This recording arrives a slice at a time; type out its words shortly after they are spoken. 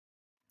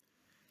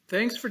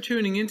Thanks for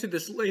tuning into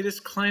this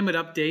latest climate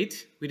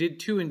update. We did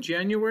two in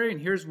January, and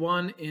here's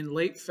one in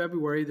late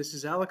February. This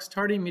is Alex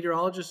Tardy,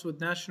 meteorologist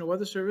with National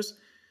Weather Service.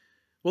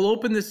 We'll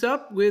open this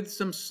up with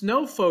some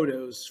snow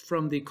photos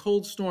from the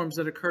cold storms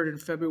that occurred in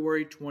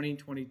February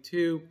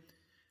 2022.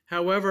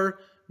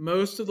 However,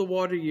 most of the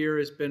water year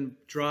has been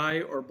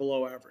dry or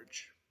below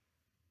average.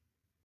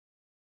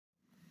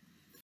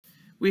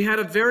 We had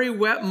a very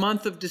wet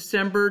month of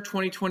December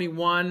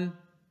 2021.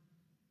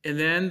 And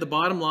then the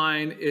bottom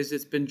line is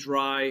it's been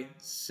dry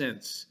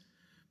since.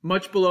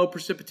 Much below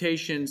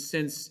precipitation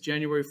since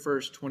January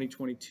 1st,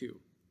 2022.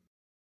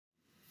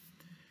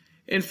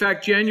 In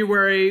fact,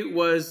 January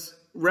was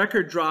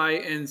record dry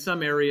in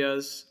some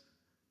areas.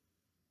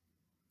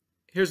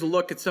 Here's a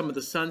look at some of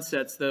the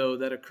sunsets, though,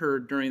 that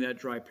occurred during that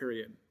dry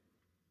period.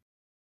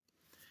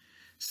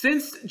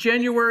 Since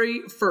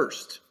January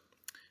 1st,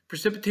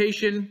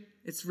 precipitation,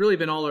 it's really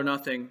been all or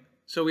nothing.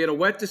 So we had a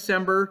wet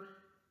December.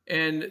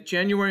 And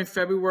January and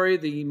February,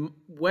 the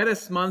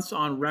wettest months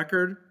on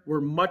record, were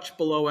much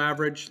below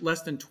average,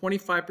 less than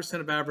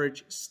 25% of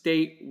average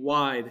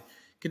statewide.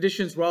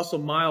 Conditions were also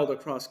mild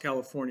across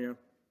California.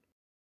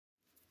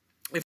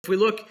 If we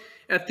look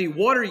at the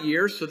water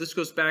year, so this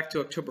goes back to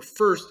October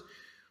 1st,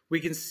 we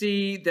can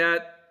see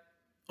that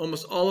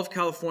almost all of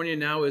California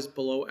now is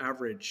below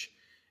average.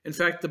 In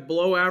fact, the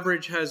below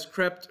average has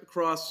crept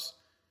across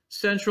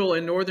central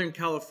and northern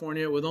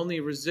California with only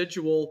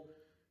residual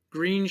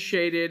green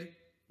shaded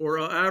or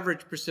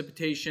average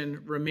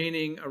precipitation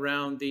remaining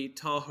around the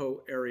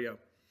Tahoe area.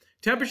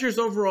 Temperatures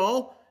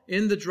overall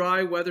in the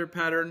dry weather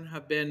pattern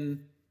have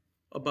been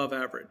above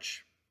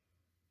average.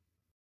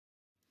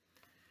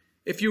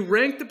 If you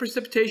rank the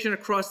precipitation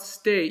across the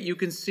state, you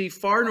can see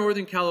far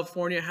northern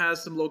California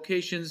has some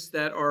locations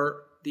that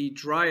are the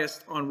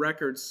driest on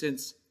record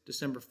since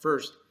December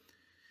 1st.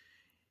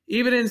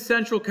 Even in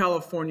central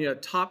California,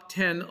 top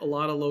 10, a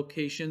lot of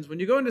locations. When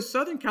you go into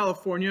southern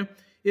California,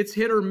 it's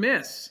hit or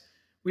miss.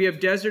 We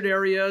have desert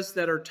areas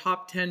that are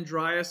top 10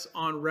 driest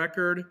on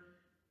record.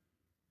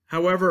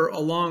 However,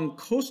 along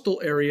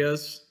coastal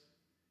areas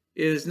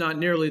is not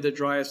nearly the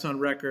driest on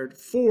record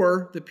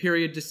for the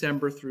period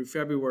December through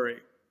February.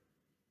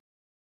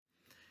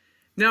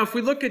 Now, if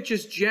we look at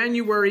just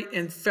January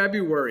and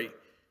February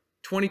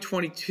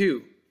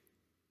 2022,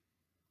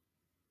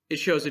 it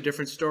shows a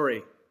different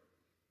story.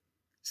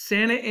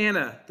 Santa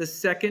Ana, the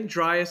second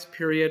driest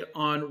period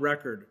on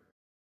record.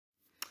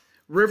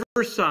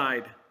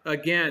 Riverside,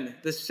 again,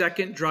 the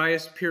second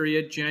driest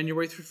period,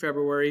 January through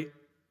February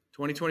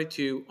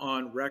 2022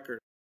 on record.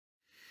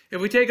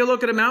 If we take a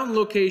look at a mountain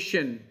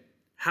location,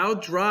 how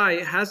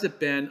dry has it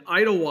been?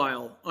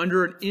 Idlewild,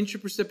 under an inch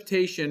of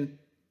precipitation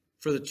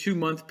for the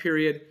 2-month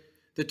period,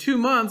 the 2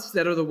 months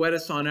that are the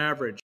wettest on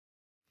average.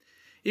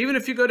 Even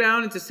if you go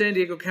down into San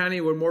Diego County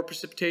where more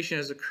precipitation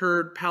has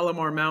occurred,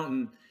 Palomar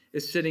Mountain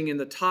is sitting in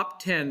the top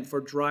 10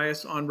 for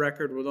driest on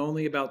record with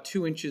only about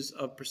 2 inches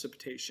of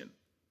precipitation.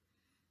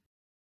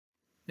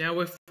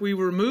 Now, if we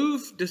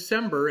remove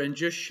December and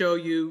just show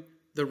you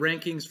the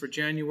rankings for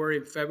January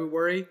and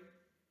February,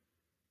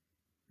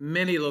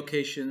 many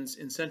locations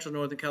in central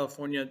northern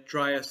California,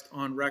 driest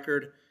on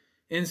record.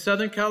 In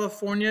southern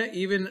California,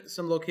 even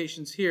some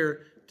locations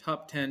here,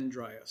 top 10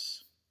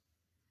 driest.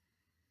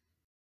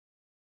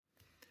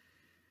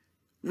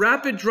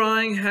 Rapid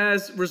drying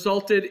has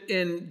resulted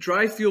in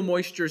dry fuel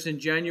moistures in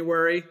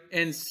January,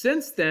 and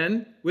since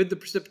then, with the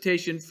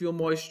precipitation, fuel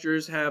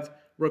moistures have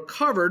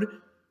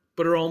recovered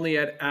but are only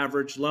at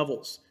average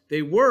levels.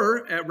 They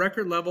were at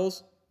record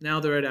levels, now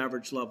they're at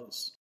average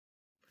levels.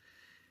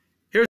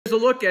 Here's a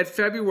look at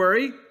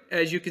February.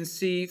 As you can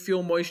see,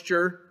 fuel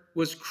moisture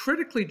was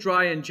critically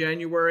dry in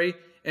January,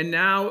 and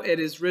now it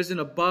has risen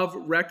above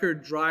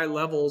record dry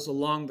levels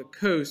along the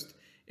coast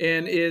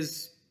and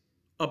is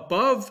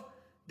above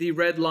the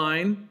red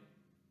line,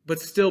 but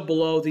still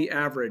below the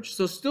average.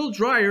 So still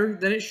drier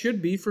than it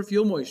should be for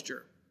fuel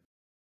moisture.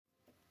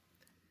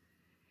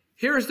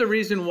 Here is the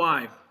reason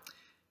why.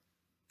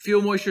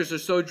 Fuel moistures are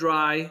so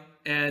dry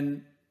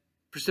and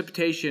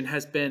precipitation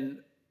has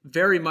been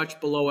very much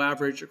below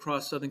average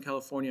across Southern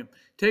California.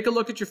 Take a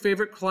look at your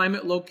favorite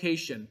climate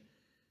location.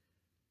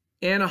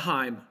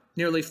 Anaheim,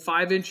 nearly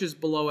 5 inches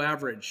below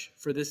average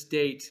for this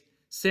date.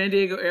 San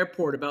Diego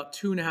Airport, about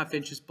 2.5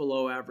 inches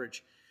below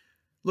average.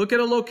 Look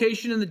at a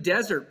location in the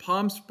desert,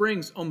 Palm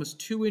Springs, almost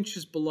 2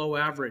 inches below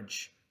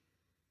average.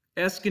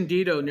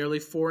 Escondido, nearly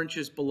 4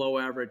 inches below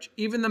average.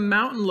 Even the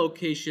mountain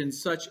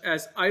locations such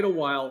as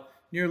Idlewild,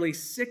 nearly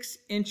 6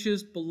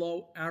 inches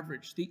below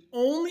average. The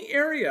only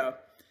area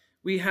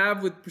we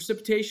have with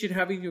precipitation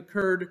having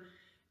occurred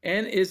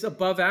and is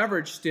above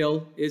average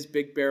still is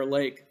Big Bear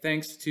Lake,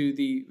 thanks to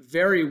the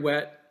very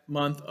wet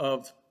month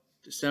of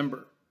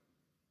December.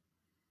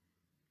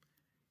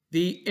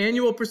 The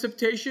annual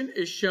precipitation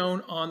is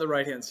shown on the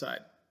right-hand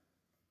side.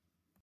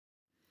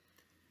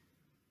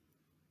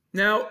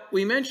 Now,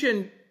 we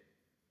mentioned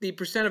the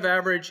percent of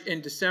average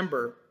in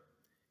December,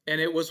 and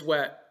it was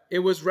wet. It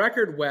was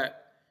record wet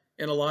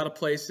in a lot of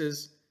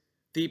places.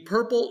 The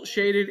purple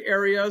shaded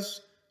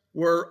areas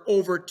were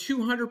over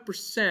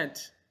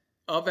 200%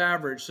 of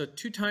average, so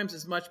 2 times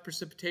as much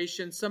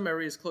precipitation, some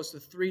areas close to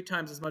 3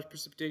 times as much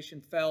precipitation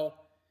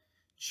fell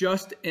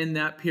just in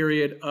that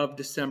period of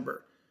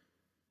December.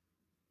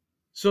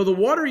 So the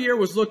water year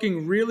was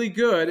looking really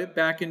good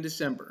back in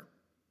December.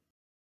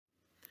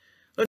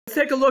 Let's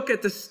take a look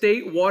at the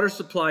state water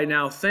supply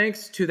now.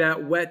 Thanks to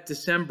that wet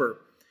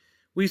December,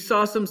 we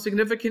saw some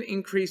significant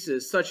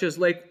increases, such as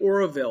Lake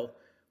Oroville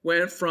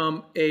went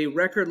from a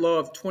record low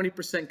of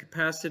 20%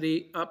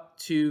 capacity up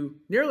to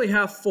nearly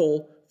half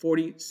full,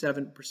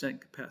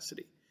 47%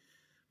 capacity.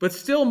 But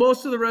still,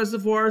 most of the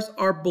reservoirs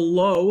are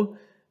below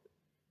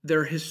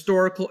their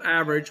historical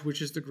average,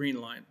 which is the green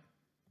line.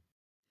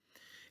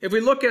 If we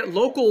look at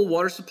local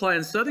water supply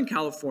in Southern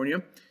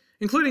California,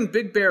 including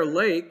Big Bear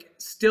Lake,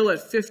 still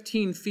at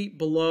 15 feet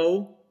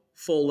below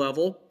full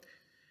level.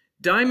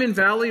 Diamond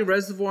Valley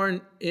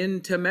Reservoir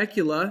in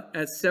Temecula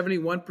at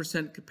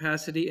 71%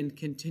 capacity and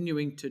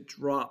continuing to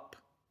drop.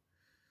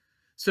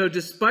 So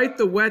despite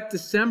the wet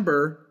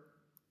December,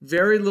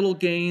 very little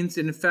gains.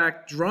 In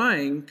fact,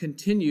 drying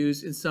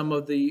continues in some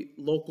of the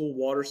local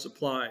water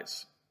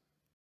supplies.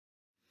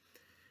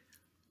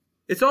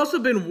 It's also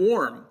been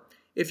warm.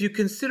 If you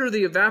consider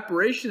the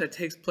evaporation that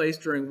takes place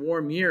during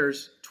warm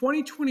years,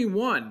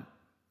 2021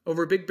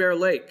 over Big Bear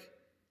Lake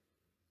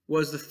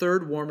was the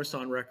 3rd warmest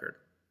on record.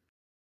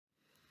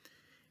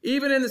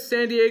 Even in the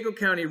San Diego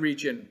County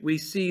region, we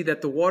see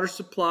that the water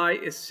supply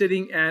is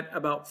sitting at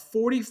about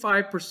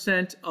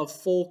 45% of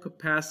full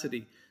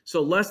capacity,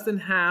 so less than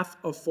half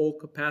of full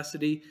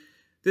capacity.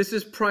 This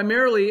is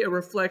primarily a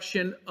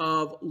reflection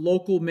of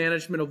local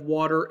management of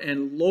water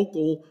and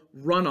local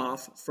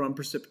runoff from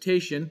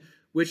precipitation,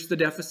 which the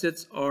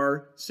deficits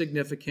are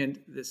significant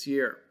this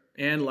year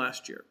and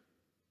last year.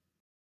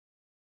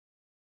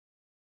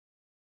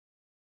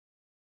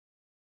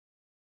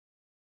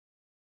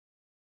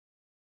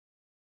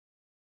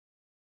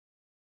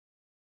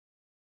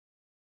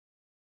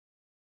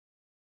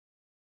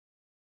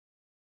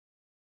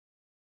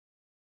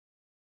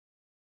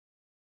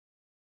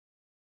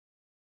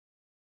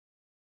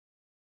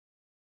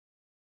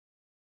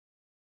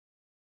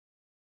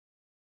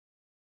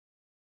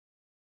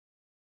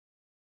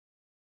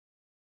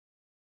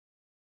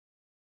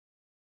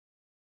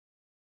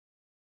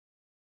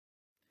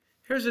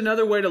 Here's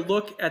another way to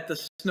look at the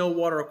snow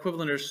water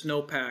equivalent or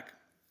snowpack.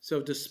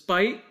 So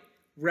despite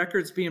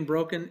records being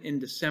broken in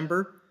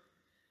December,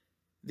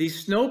 the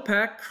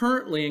snowpack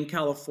currently in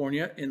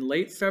California in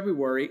late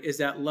February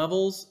is at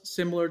levels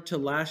similar to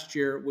last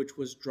year, which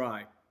was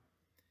dry.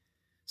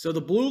 So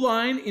the blue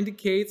line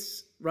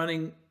indicates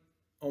running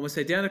almost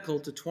identical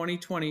to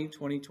 2020,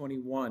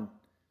 2021.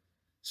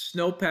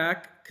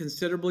 Snowpack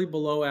considerably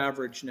below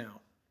average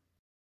now.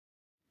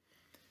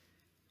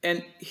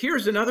 And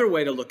here's another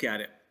way to look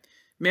at it.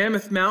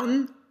 Mammoth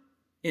Mountain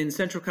in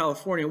Central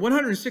California,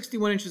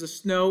 161 inches of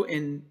snow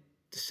in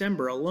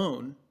December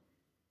alone,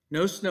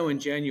 no snow in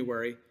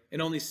January,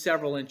 and only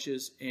several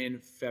inches in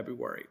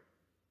February.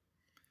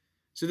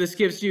 So this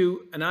gives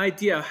you an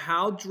idea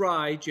how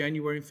dry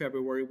January and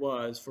February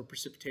was for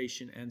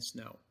precipitation and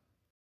snow.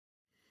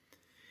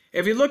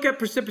 If you look at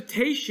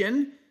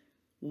precipitation,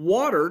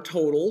 water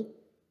total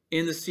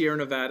in the Sierra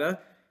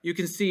Nevada, you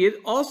can see it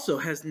also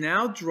has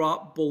now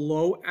dropped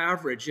below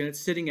average, and it's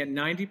sitting at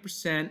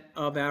 90%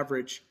 of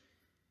average.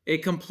 A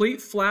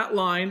complete flat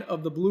line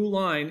of the blue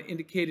line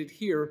indicated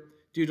here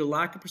due to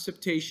lack of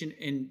precipitation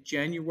in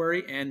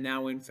January and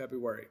now in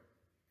February.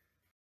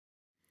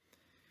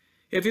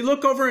 If you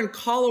look over in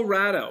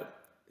Colorado,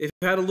 they've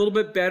had a little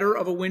bit better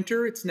of a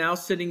winter. It's now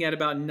sitting at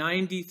about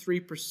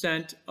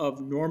 93%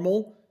 of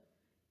normal.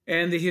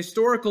 And the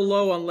historical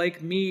low on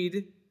Lake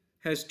Mead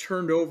has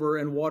turned over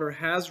and water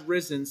has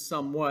risen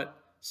somewhat,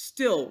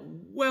 still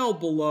well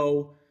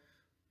below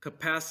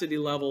capacity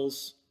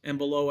levels and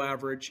below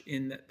average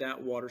in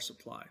that water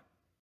supply.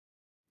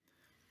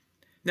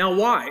 Now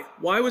why?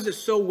 Why was it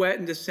so wet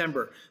in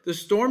December? The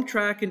storm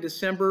track in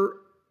December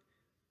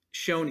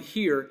shown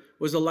here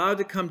was allowed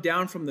to come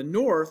down from the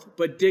north,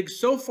 but dig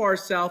so far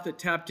south it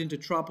tapped into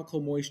tropical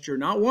moisture,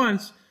 not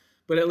once,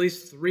 but at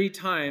least 3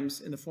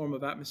 times in the form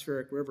of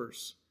atmospheric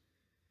rivers.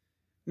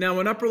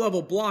 Now, an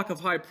upper-level block of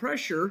high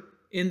pressure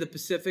in the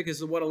Pacific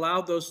is what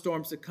allowed those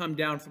storms to come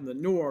down from the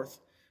north,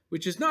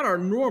 which is not our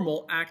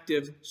normal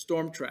active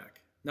storm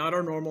track,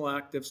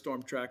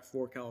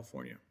 for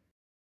California.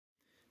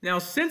 Now,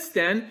 since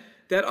then,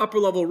 that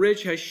upper-level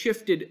ridge has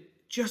shifted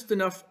just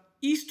enough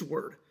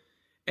eastward,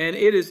 and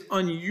it is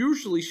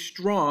unusually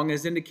strong,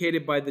 as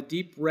indicated by the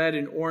deep red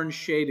and orange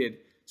shaded,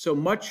 so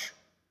much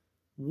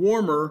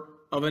warmer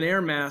of an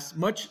air mass,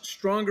 much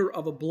stronger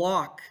of a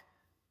block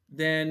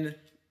than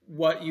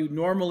what you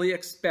normally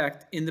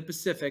expect in the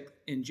Pacific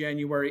in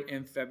January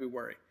and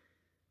February.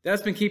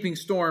 That's been keeping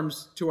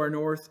storms to our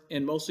north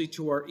and mostly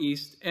to our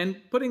east and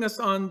putting us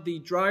on the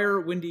drier,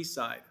 windy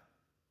side.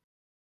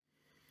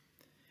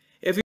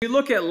 If you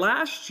look at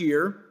last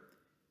year,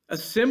 a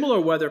similar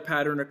weather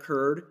pattern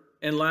occurred,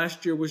 and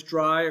last year was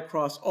dry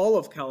across all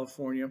of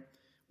California,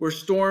 where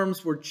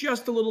storms were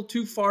just a little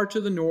too far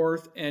to the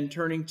north and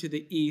turning to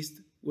the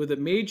east with a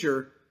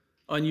major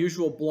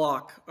unusual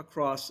block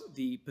across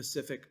the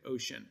Pacific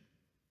Ocean.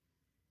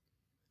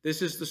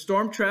 This is the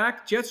storm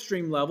track jet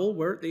stream level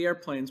where the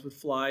airplanes would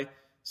fly,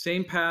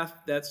 same path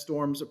that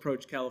storms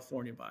approach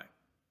California by.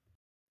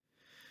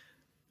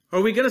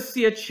 Are we going to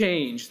see a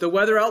change? The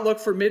weather outlook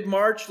for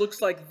mid-March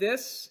looks like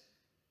this.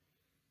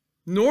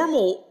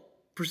 Normal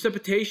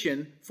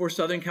precipitation for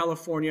Southern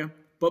California,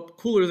 but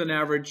cooler than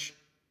average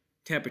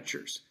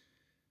temperatures.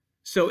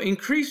 So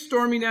increased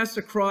storminess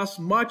across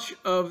much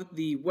of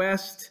the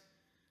west,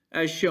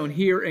 as shown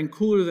here, and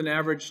cooler than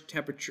average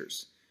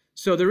temperatures.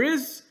 So there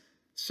is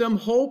some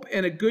hope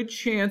and a good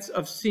chance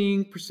of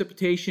seeing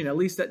precipitation, at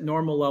least at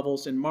normal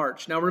levels in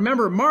March. Now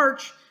remember,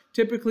 March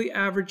typically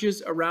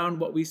averages around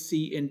what we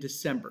see in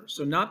December.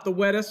 So not the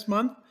wettest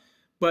month,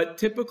 but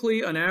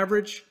typically an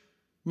average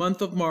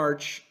month of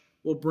March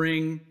will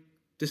bring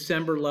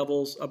December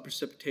levels of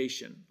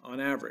precipitation on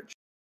average.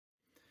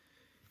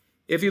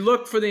 If you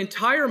look for the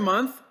entire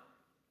month,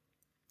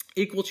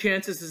 equal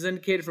chances is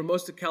indicated for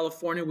most of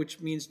California, which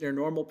means near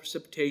normal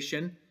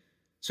precipitation.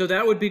 So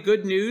that would be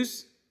good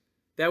news.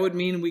 That would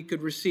mean we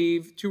could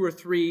receive 2 or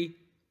 3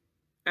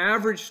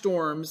 average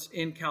storms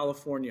in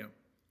California.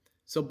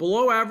 So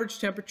below average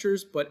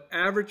temperatures, but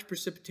average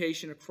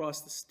precipitation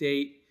across the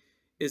state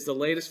is the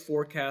latest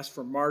forecast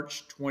for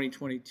March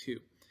 2022.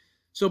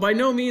 So by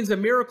no means a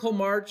miracle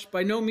March,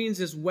 by no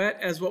means as wet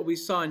as what we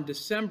saw in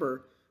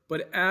December,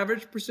 but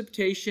average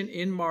precipitation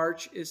in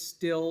March is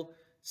still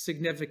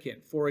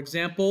significant. For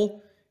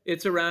example,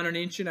 it's around 1.5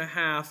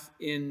 inches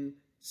in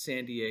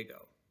San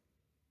Diego.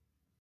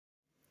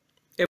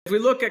 If we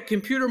look at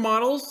computer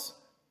models,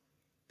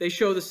 they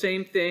show the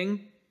same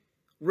thing.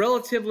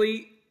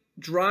 Relatively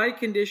dry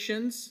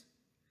conditions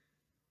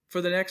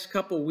for the next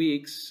couple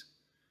weeks,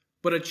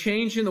 but a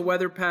change in the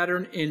weather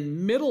pattern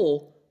in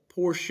middle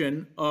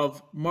portion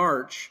of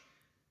March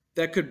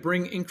that could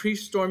bring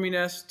increased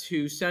storminess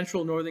to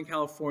central Northern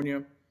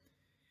California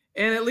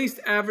and at least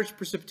average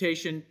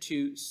precipitation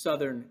to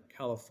Southern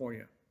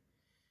California.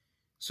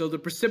 So the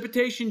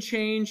precipitation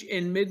change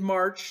in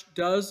mid-March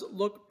does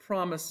look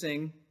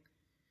promising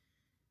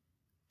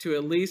to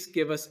at least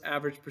give us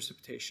average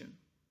precipitation.